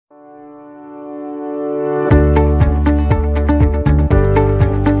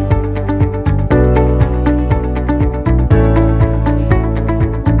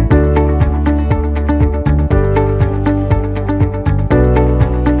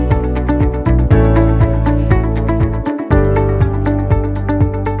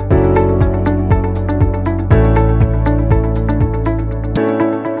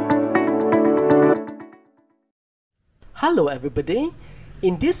Hello everybody,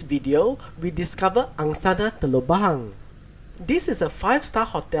 in this video we discover Angsana Teluk Bahang. This is a 5-star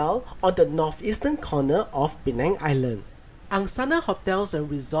hotel on the northeastern corner of Penang Island. Angsana Hotels and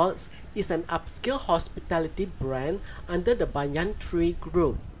Resorts is an upscale hospitality brand under the Banyan Tree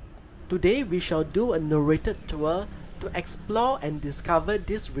Group. Today we shall do a narrated tour to explore and discover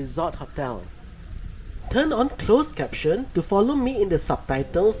this resort hotel. Turn on closed caption to follow me in the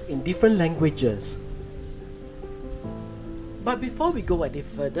subtitles in different languages. But before we go any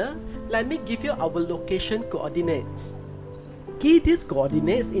further, let me give you our location coordinates. Key these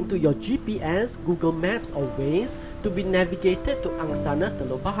coordinates into your GPS, Google Maps or Waze to be navigated to Angsana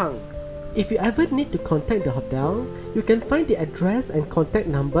Teluk Bahang. If you ever need to contact the hotel, you can find the address and contact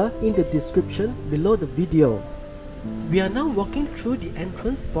number in the description below the video. We are now walking through the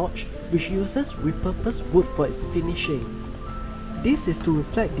entrance porch, which uses repurposed wood for its finishing. This is to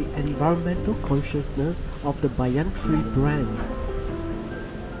reflect the environmental consciousness of the Banyan Tree brand.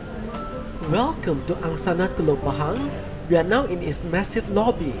 Welcome to Angsana Teluk Bahang. We are now in its massive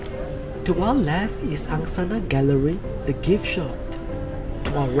lobby. To our left is Angsana Gallery, the gift shop.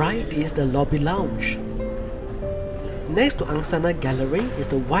 To our right is the lobby lounge. Next to Angsana Gallery is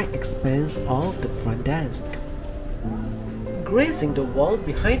the wide expanse of the front desk. Gracing the wall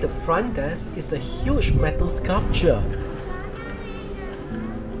behind the front desk is a huge metal sculpture.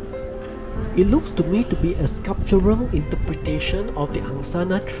 It looks to me to be a sculptural interpretation of the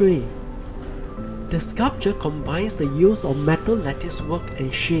Angsana tree. The sculpture combines the use of metal lattice work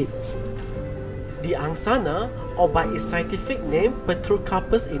and shades. The Angsana, or by its scientific name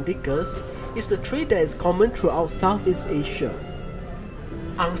Petrocarpus indicus, is a tree that is common throughout Southeast Asia.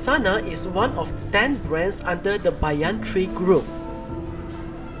 Angsana is one of 10 brands under the Banyan Tree Group.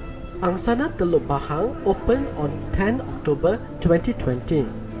 Angsana Teluk Bahang opened on 10 October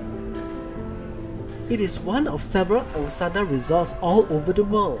 2020. It is one of several Angsana resorts all over the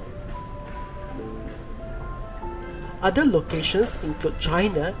world. Other locations include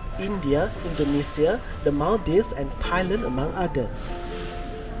China, India, Indonesia, the Maldives and Thailand among others.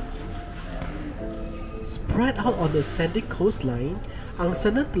 Spread out on the sandy coastline,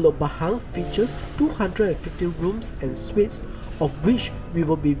 Angsana Teluk Bahang features 250 rooms and suites, of which we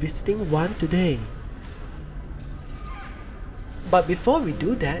will be visiting one today. But before we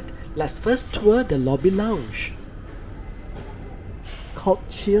do that, let's first tour the lobby lounge. Called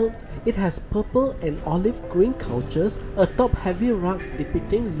Chilled, it has purple and olive green couches atop heavy rugs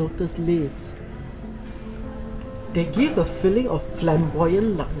depicting lotus leaves. They give a feeling of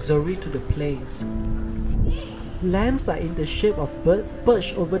flamboyant luxury to the place. Lamps are in the shape of birds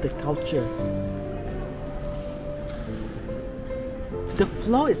perched over the couches. The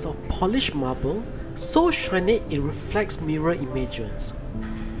floor is of polished marble, so shiny it reflects mirror images.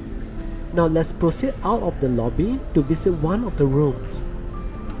 Now let's proceed out of the lobby to visit one of the rooms.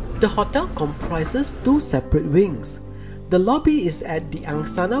 The hotel comprises 2 separate wings. The lobby is at the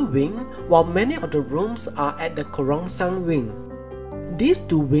Angsana wing, while many of the rooms are at the Korangsang wing. These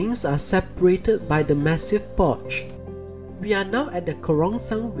 2 wings are separated by the massive porch. We are now at the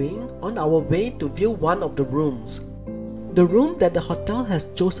Korangsang wing on our way to view one of the rooms. The room that the hotel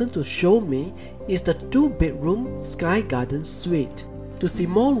has chosen to show me is the 2-bedroom Sky Garden Suite. To see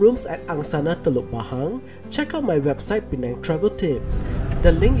more rooms at Angsana Teluk Bahang, check out my website Penang Travel Tips.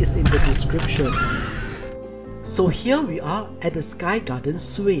 The link is in the description. So here we are at the Sky Garden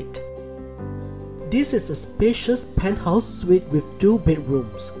Suite. This is a spacious penthouse suite with 2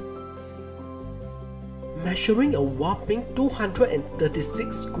 bedrooms. Measuring a whopping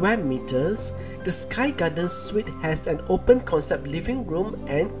 236 square meters, the Sky Garden Suite has an open concept living room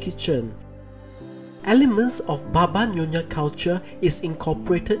and kitchen. Elements of Baba Nyonya culture is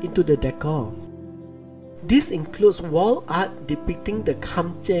incorporated into the decor. This includes wall art depicting the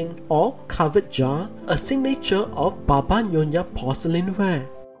kamcheng or covered jar, a signature of Baba Nyonya porcelainware.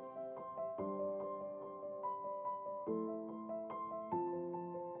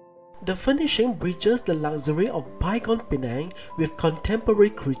 The furnishing bridges the luxury of bygone Penang with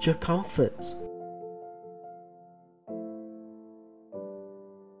contemporary creature comforts.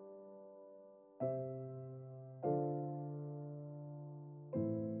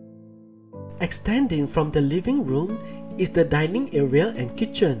 Extending from the living room is the dining area and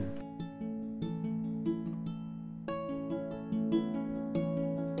kitchen.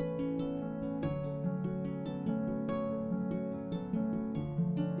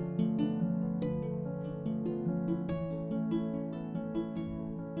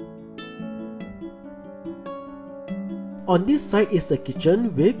 On this side is a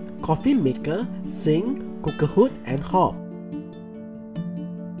kitchen with coffee maker, sink, cooker hood and hob.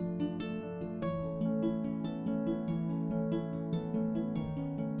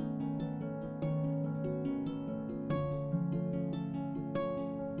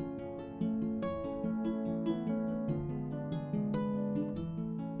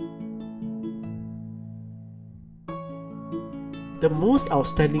 The most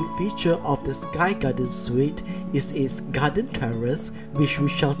outstanding feature of the Sky Garden Suite is its garden terrace, which we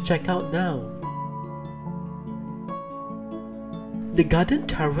shall check out now. The garden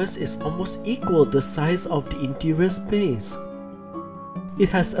terrace is almost equal the size of the interior space. It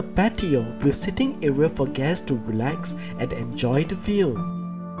has a patio with sitting area for guests to relax and enjoy the view.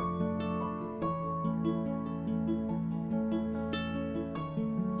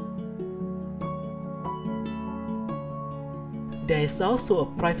 There is also a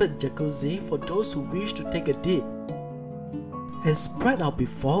private jacuzzi for those who wish to take a dip. And spread out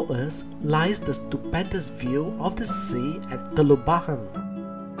before us lies the stupendous view of the sea at Teluk Bahang.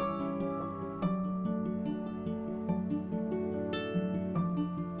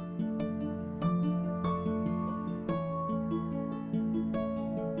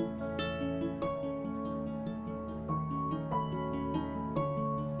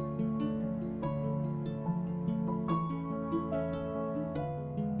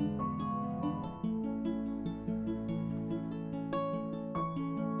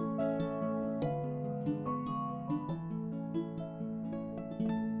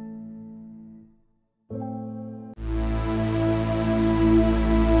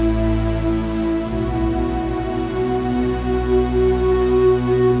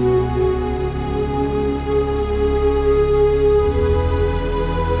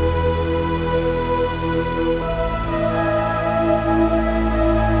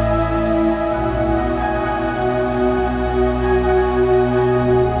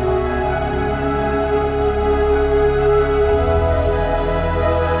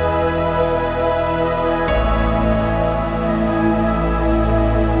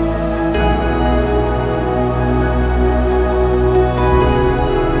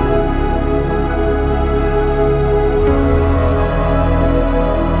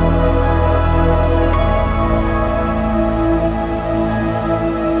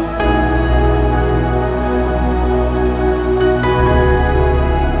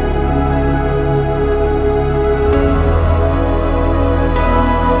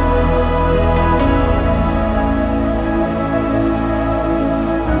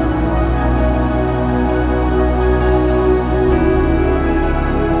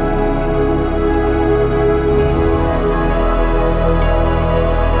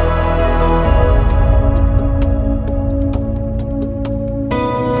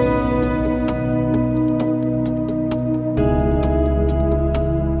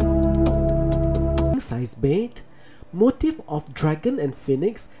 Size bed, motif of dragon and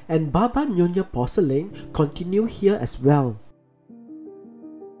phoenix and Baba Nyonya porcelain continue here as well.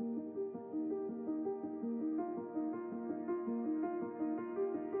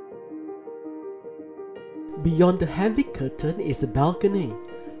 Beyond the heavy curtain is a balcony.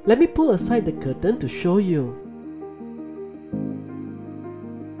 Let me pull aside the curtain to show you.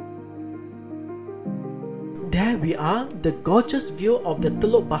 There we are, the gorgeous view of the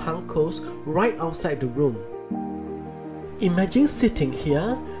Teluk Bahang coast right outside the room. Imagine sitting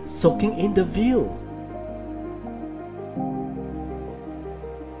here, soaking in the view.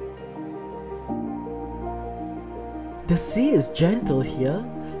 The sea is gentle here,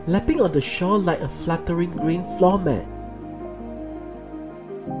 lapping on the shore like a fluttering green floor mat.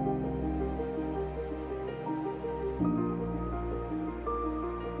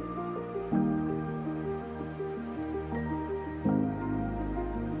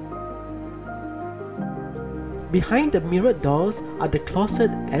 Behind the mirrored doors are the closet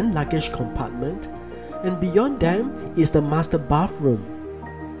and luggage compartment, and beyond them is the master bathroom.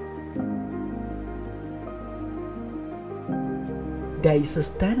 There is a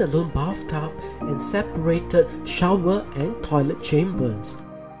standalone bathtub and separated shower and toilet chambers.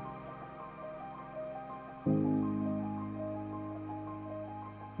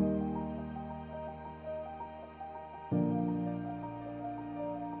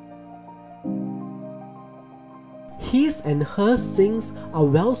 His and her sinks are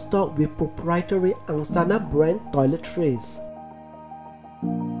well stocked with proprietary Angsana brand toiletries.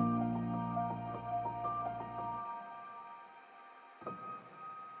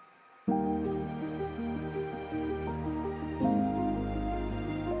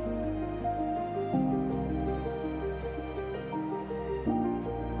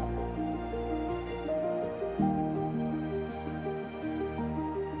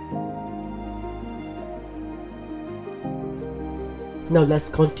 Now let's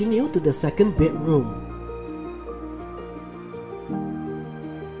continue to the second bedroom.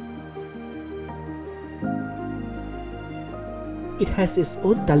 It has its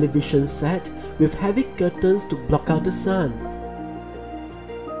own television set with heavy curtains to block out the sun.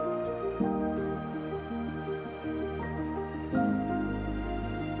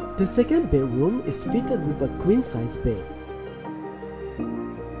 The second bedroom is fitted with a queen-size bed.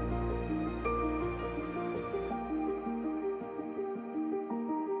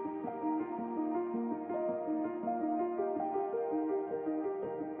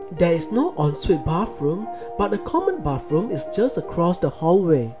 There is no ensuite bathroom, but a common bathroom is just across the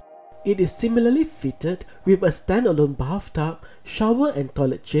hallway. It is similarly fitted with a standalone bathtub, shower and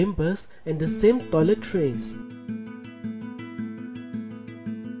toilet chambers, and the same toiletries.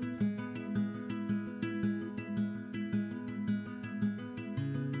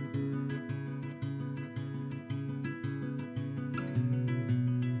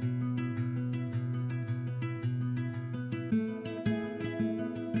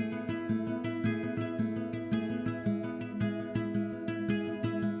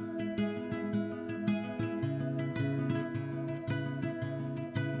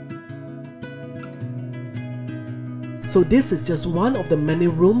 So this is just one of the many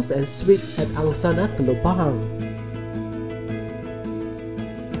rooms and suites at Angsana Teluk Bahang.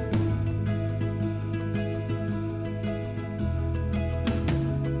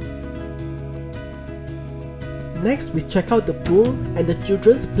 Next, we check out the pool and the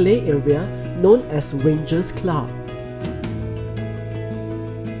children's play area known as Rangers Club.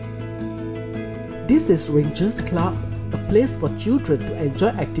 This is Rangers Club, a place for children to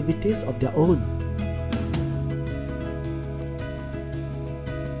enjoy activities of their own.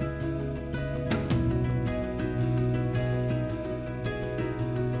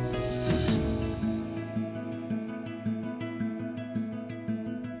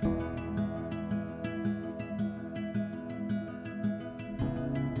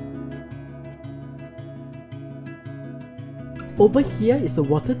 Over here is a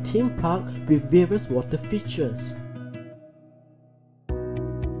water theme park with various water features.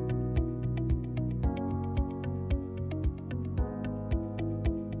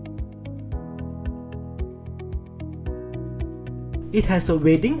 It has a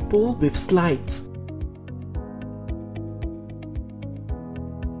wading pool with slides.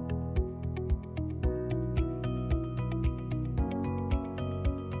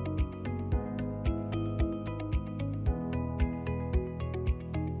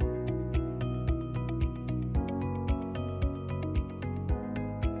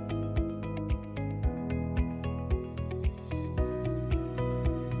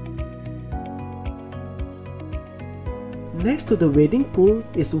 Next to the wading pool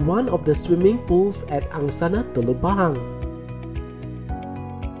is one of the swimming pools at Angsana Teluk Bahang.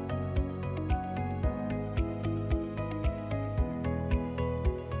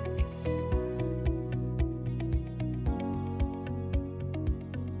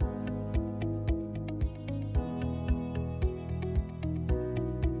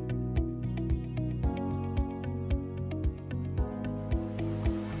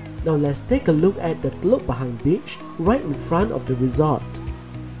 Now let's take a look at the Teluk Bahang beach right in front of the resort.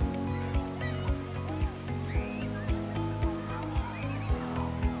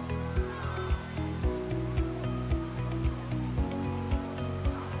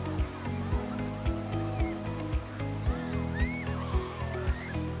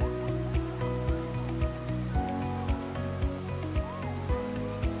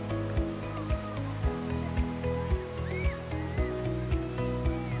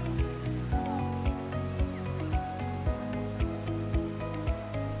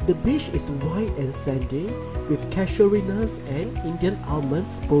 The beach is wide and sandy, with casuarinas and Indian almond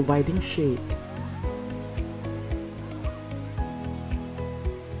providing shade.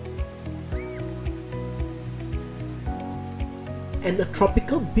 And a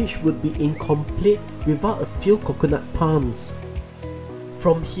tropical beach would be incomplete without a few coconut palms.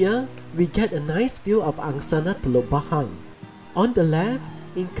 From here, we get a nice view of Angsana Teluk Bahang. On the left,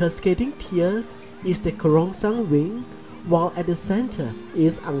 in cascading tiers, is the Kerongsang Wing, while at the center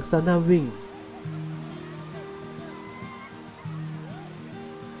is Angsana Wing.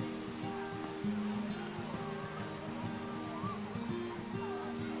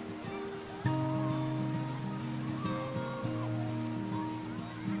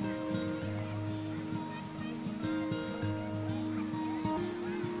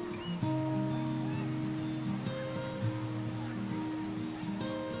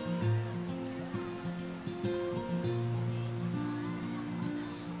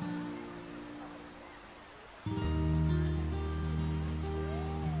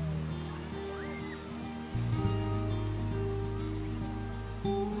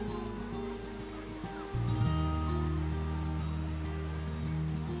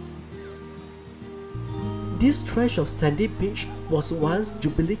 This stretch of sandy beach was once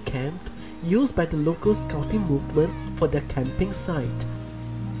Jubilee camp, used by the local scouting movement for their camping site.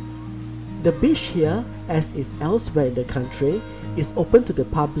 The beach here, as is elsewhere in the country, is open to the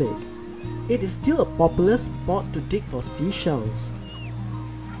public. It is still a popular spot to dig for seashells.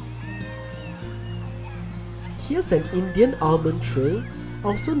 Here's an Indian almond tree,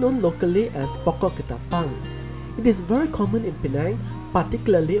 also known locally as pokok ketapang. It is very common in Penang,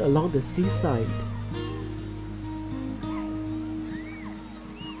 particularly along the seaside.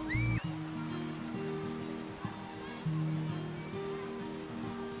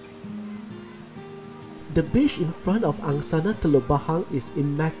 The beach in front of Angsana Teluk Bahang is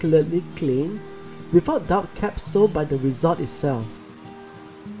immaculately clean, without doubt kept so by the resort itself.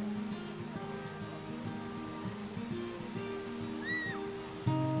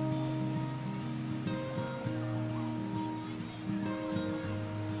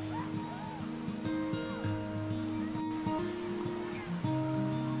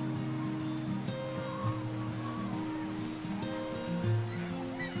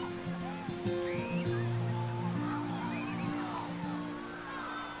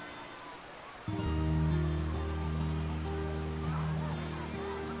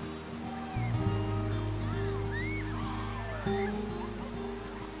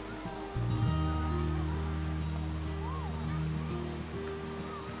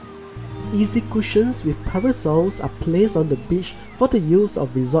 Easy cushions with parasols are placed on the beach for the use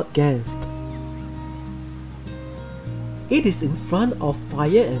of resort guests. It is in front of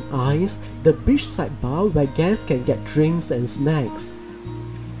Fire and Ice, the beachside bar where guests can get drinks and snacks.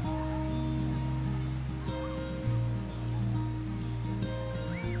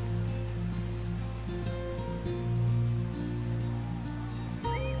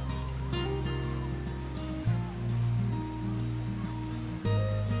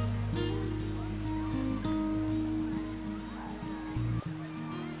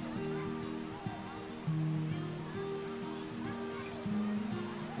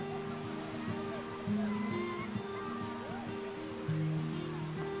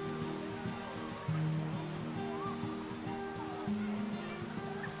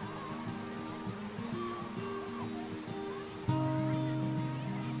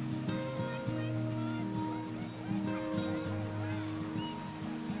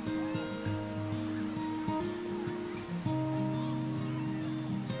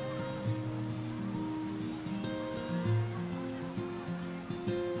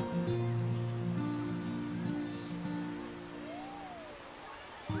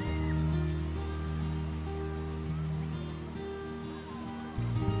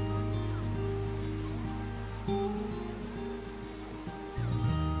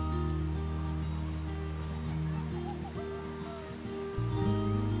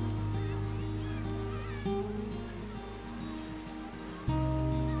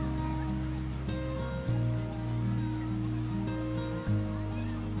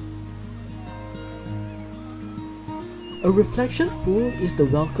 A reflection pool is the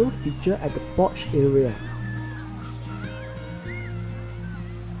welcome feature at the porch area.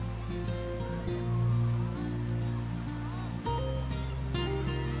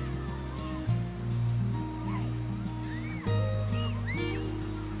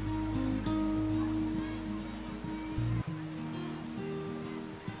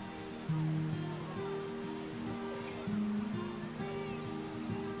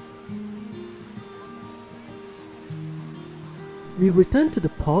 We return to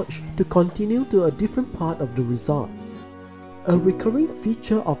the porch to continue to a different part of the resort. A recurring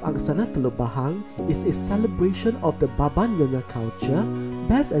feature of Angsana Teluk Bahang is its celebration of the Baban Nyonya culture,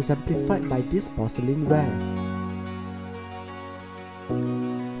 best exemplified by this porcelain ware.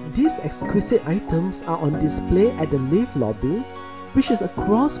 These exquisite items are on display at the lift lobby, which is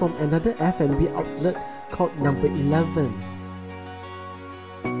across from another F&B outlet called Number 11.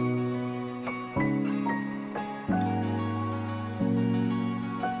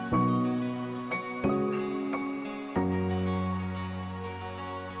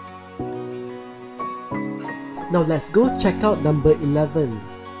 Now let's go check out Number 11.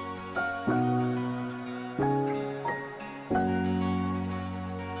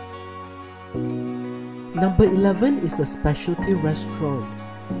 Number 11 is a specialty restaurant.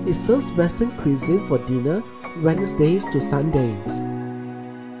 It serves Western cuisine for dinner, Wednesdays to Sundays.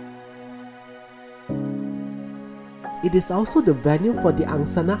 It is also the venue for the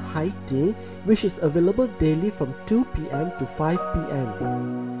Angsana High Tea, which is available daily from 2 p.m. to 5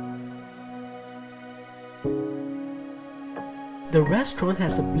 p.m. The restaurant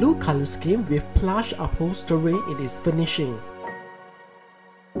has a blue color scheme with plush upholstery in its finishing.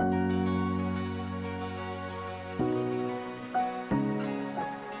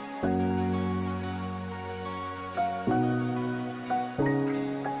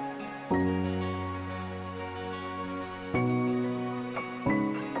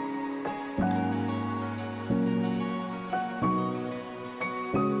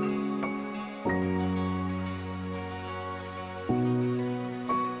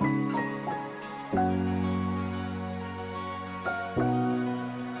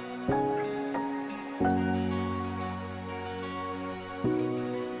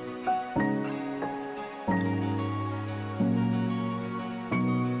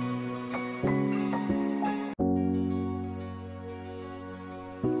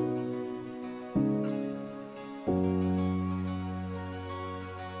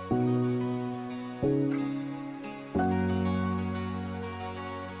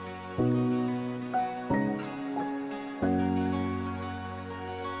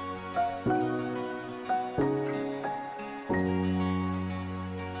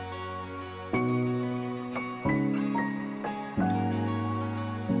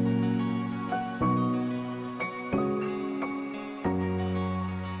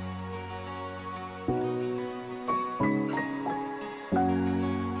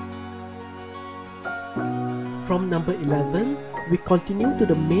 From number 11, we continue to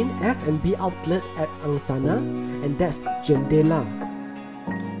the main F&B outlet at Angsana, and that's Jendela.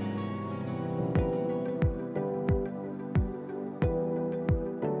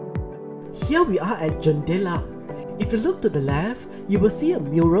 Here we are at Jendela. If you look to the left, you will see a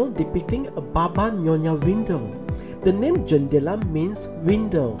mural depicting a Baba Nyonya window. The name Jendela means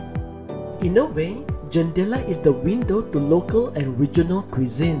window. In a way, Jendela is the window to local and regional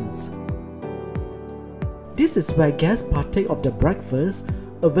cuisines. This is where guests partake of the breakfast,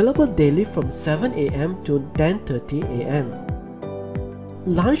 available daily from 7 am to 10:30 am.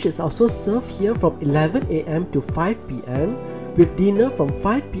 Lunch is also served here from 11 am to 5 pm, with dinner from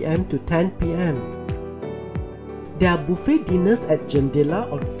 5 pm to 10 pm. There are buffet dinners at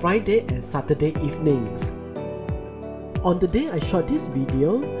Jendela on Friday and Saturday evenings. On the day I shot this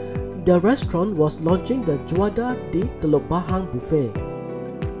video, the restaurant was launching the Juada di Teluk Bahang buffet.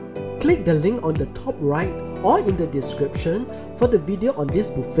 Click the link on the top right or in the description for the video on this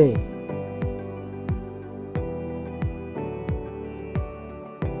buffet.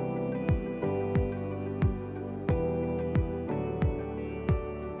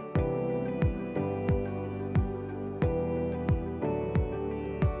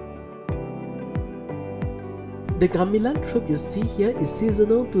 The gamelan troupe you see here is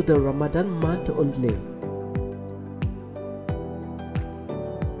seasonal to the Ramadan month only.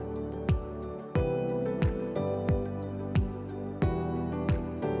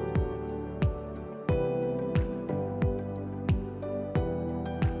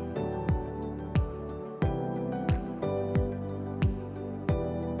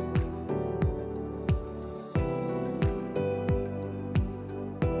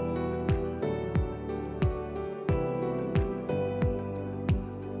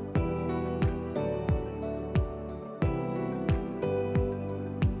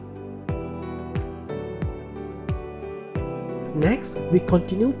 Next, we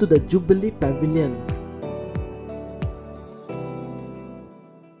continue to the Jubilee Pavilion.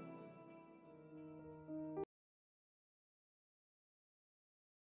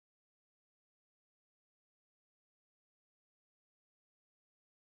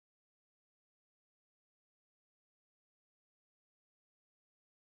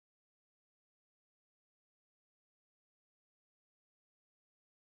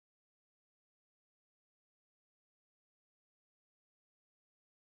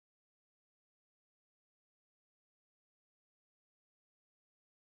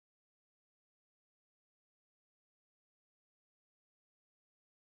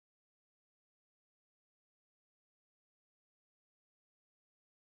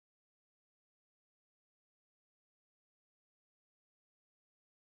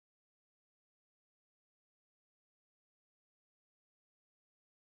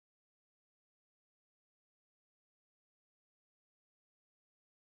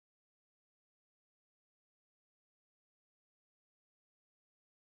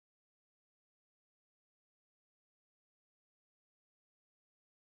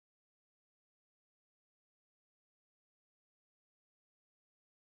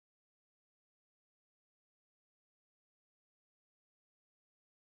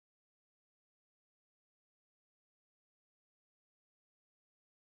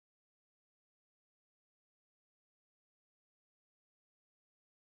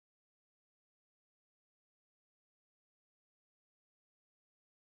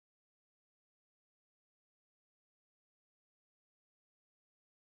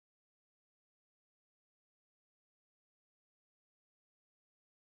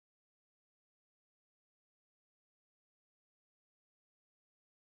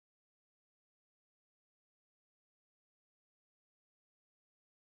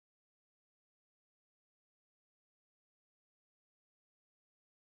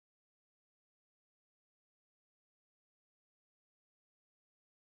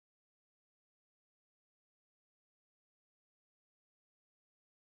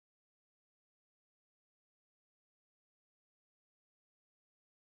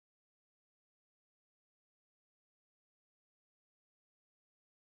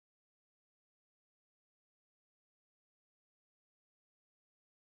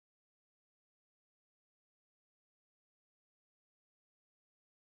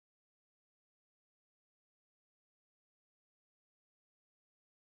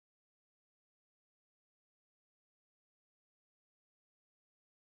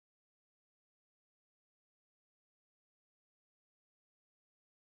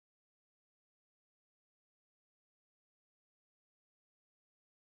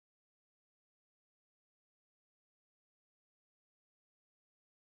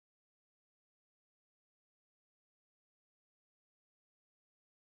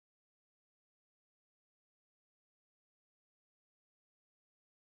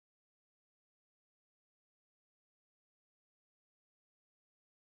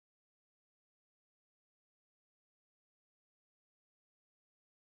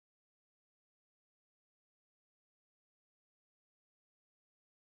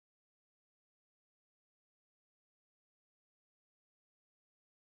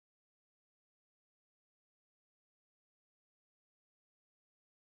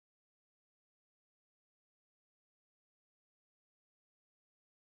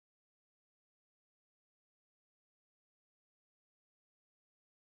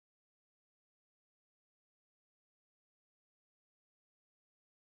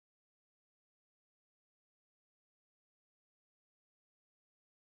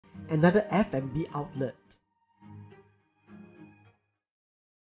 another F&B outlet.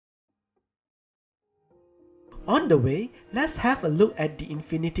 On the way, let's have a look at the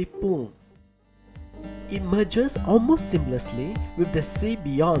infinity pool. It merges almost seamlessly with the sea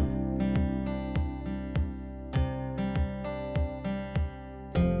beyond.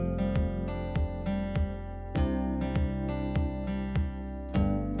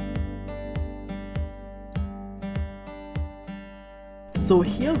 So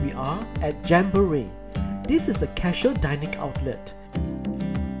here we are at Jamboree. This is a casual dining outlet.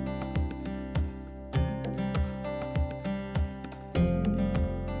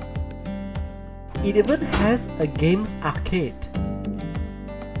 It even has a games arcade.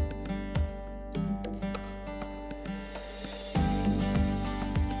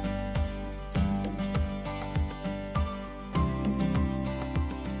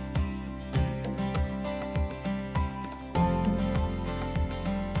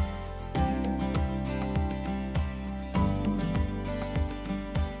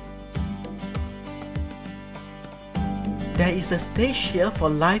 There is a stage here for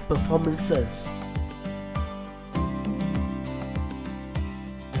live performances.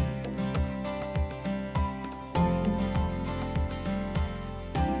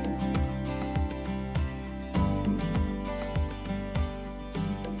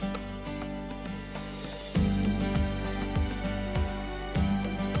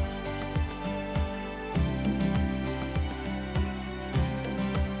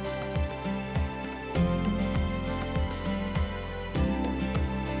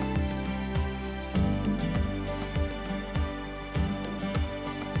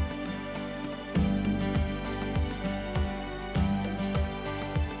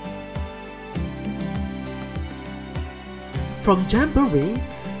 From Jamboree,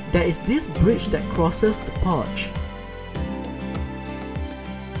 there is this bridge that crosses the porch.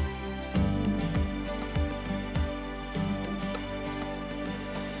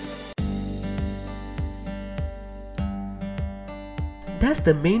 That's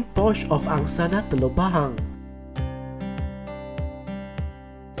the main porch of Angsana Teluk Bahang.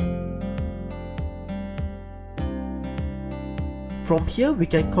 From here, we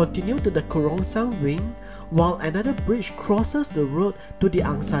can continue to the Kerongsang wing, while another bridge crosses the road to the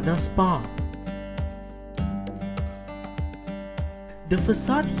Angsana Spa. The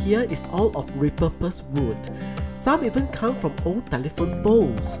facade here is all of repurposed wood. Some even come from old telephone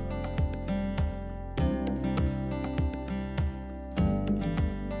poles.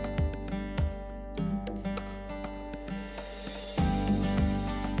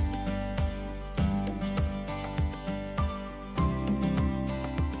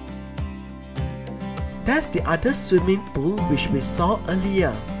 That's the other swimming pool which we saw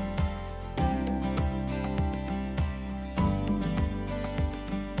earlier.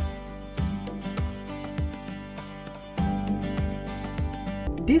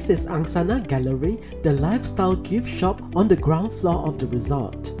 This is Angsana Gallery, the lifestyle gift shop on the ground floor of the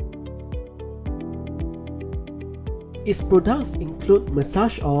resort. Its products include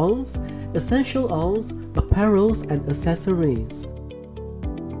massage oils, essential oils, apparels and accessories.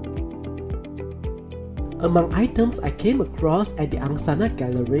 Among items I came across at the Angsana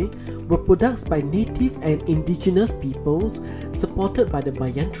Gallery were products by native and indigenous peoples supported by the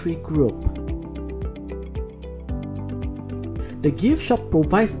Banyan Tree Group. The gift shop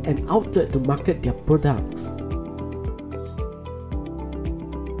provides an outlet to market their products.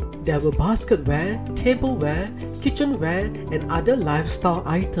 There were basketware, tableware, kitchenware and other lifestyle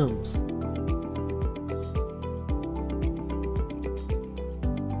items.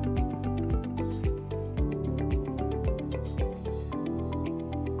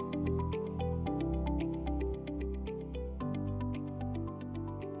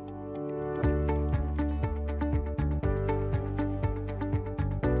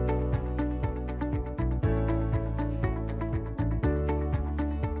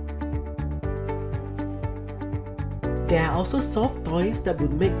 There are also soft toys that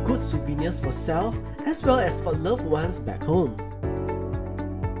would make good souvenirs for self as well as for loved ones back home.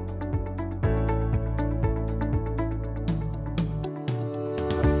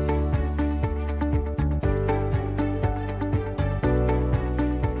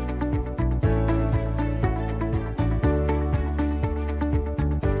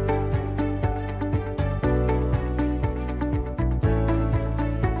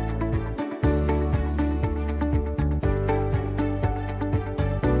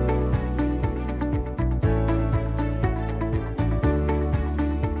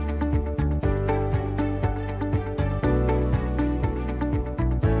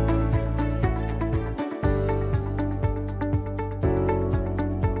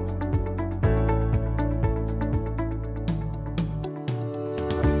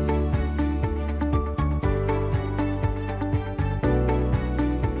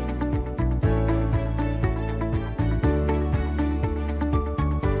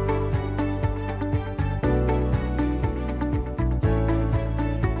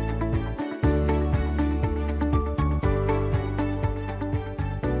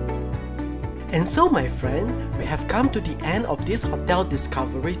 And so my friend, we have come to the end of this hotel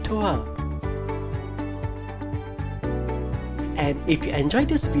discovery tour. And if you enjoyed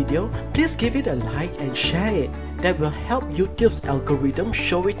this video, please give it a like and share it. That will help YouTube's algorithm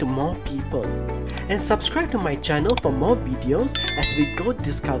show it to more people. And subscribe to my channel for more videos as we go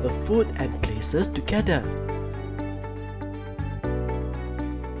discover food and places together.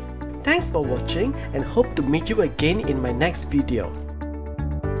 Thanks for watching and hope to meet you again in my next video.